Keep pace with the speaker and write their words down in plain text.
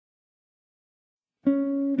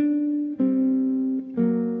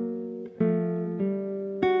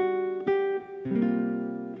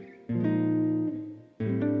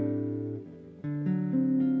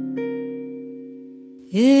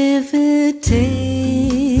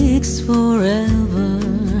takes forever,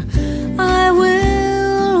 I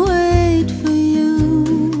will wait for you.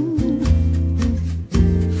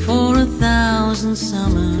 For 1,000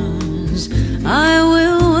 summers, I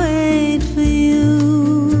will wait for you.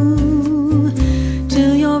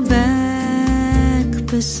 Till you're back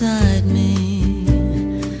beside me,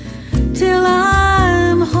 till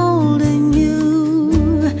I'm holding you,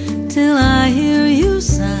 till I hear you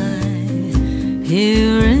sigh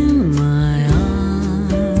here in my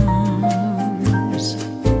arms.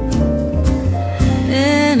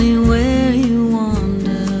 Anywhere you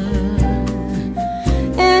wander,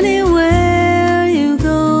 anywhere you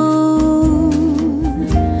go,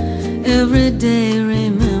 every day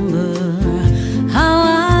remember how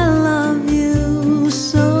I love you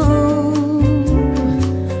so.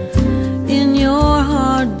 In your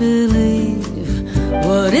heart believe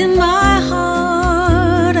what in my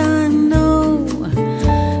heart I know,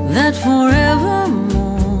 that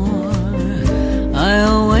forevermore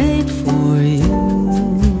I'll wait for you.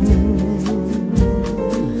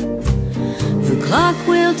 The clock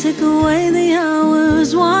will tick away the hours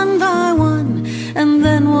one by one, and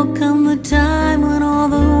then will come the time when all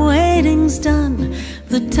the waiting's done.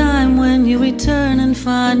 The time when you return and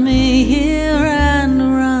find me here and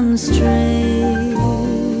run straight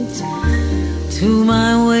to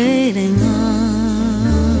my waiting arms.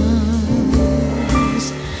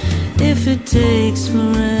 If it takes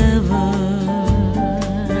forever,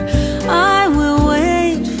 I will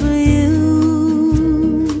wait for you.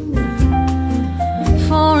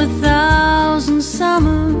 For 1,000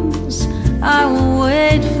 summers, I will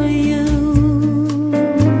wait for you.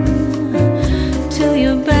 Till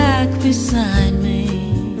you're back beside me,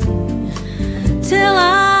 till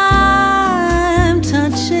I'm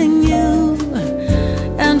touching you,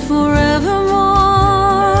 and forevermore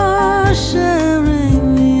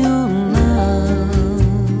sharing your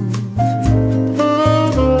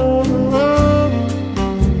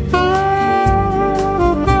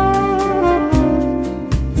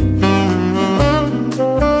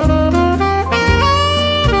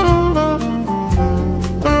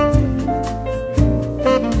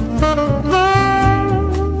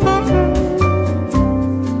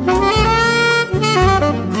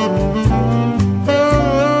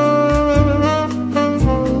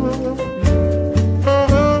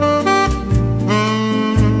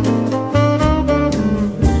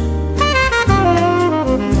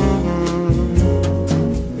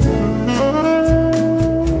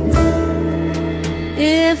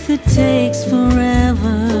If it takes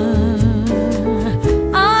forever,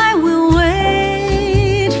 I will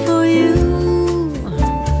wait for you.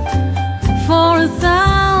 For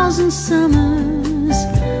 1,000 summers,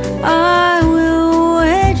 I will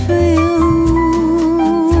wait for you.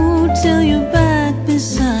 Till you're back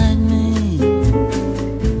beside me,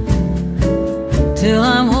 till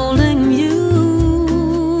I'm holding you,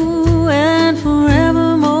 and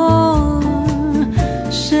forevermore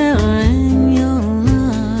sharing your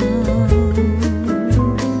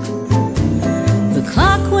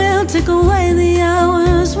tick away the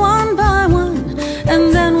hours one by one,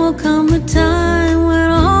 and then will come the time when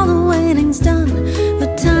all the waiting's done. The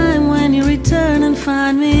time when you return and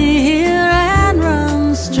find me here and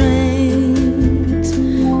run straight,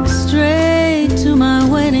 straight to my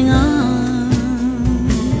waiting arms.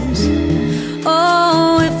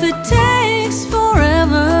 Oh, if it takes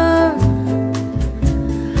forever,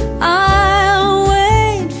 I'll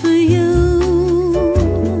wait for you.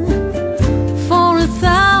 For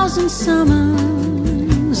 1,000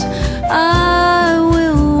 summers, I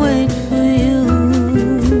will wait for you.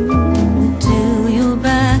 Till you're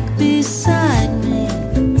back beside me,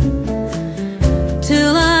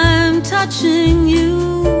 till I'm touching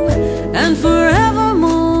you, and forever